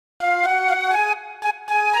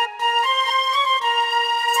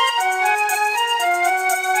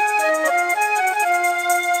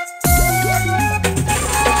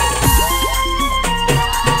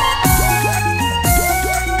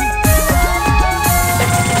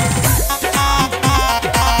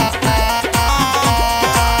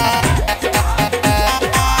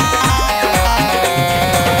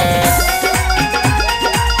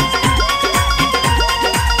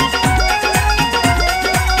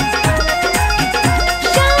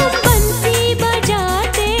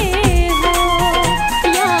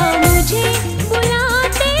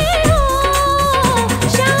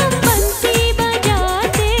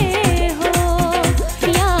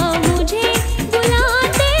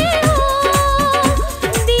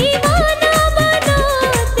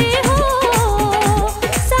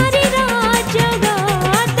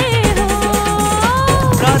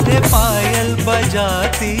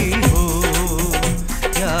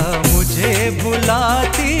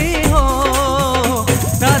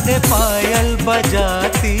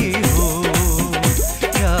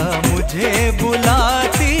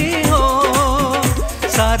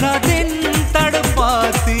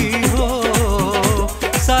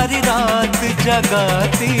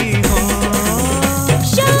जगाती हो।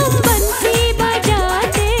 शाम बंसी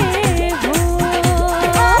बजाते हो।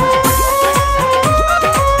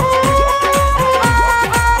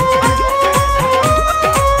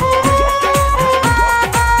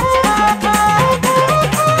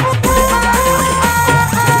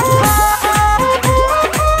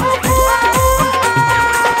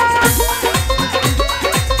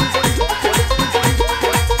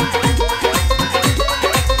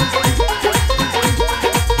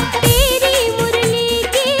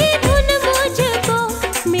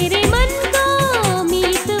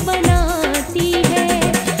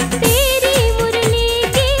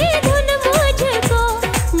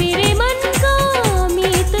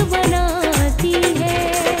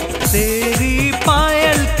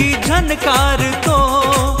 झनकार तो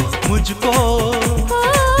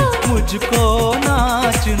मुझको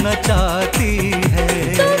नाच नचाती है।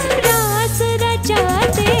 तुम रास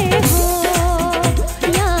रचाते हो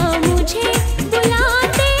या मुझे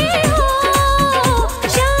बुलाते हो।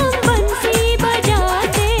 शाम बंसी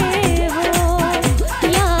बजाते हो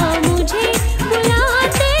या मुझे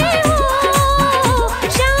बुलाते हो।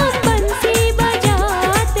 शाम बंसी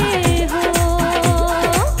बजाते हो।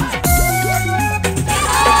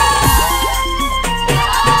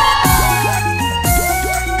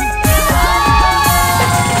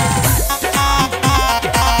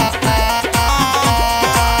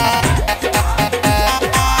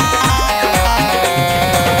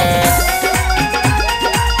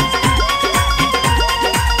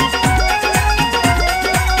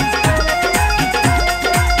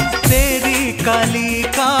 काली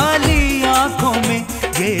काली आंखों में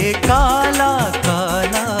ये काला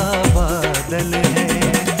काला बादल है।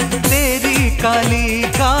 तेरी काली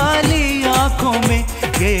काली आंखों में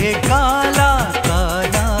ये काला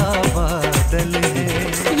काला बादल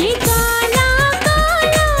है। ये काला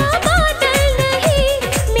काला बादल नहीं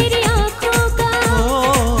मेरी आंखों का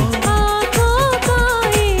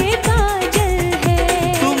एक काजल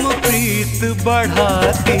है। तुम प्रीत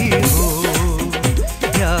बढ़ाती हो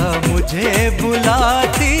या मुझे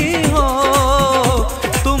बुलाती हो।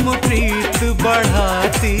 तुम प्रीत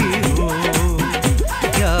बढ़ाती हो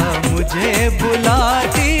या मुझे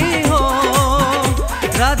बुलाती हो।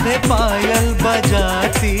 राधे पायल बजा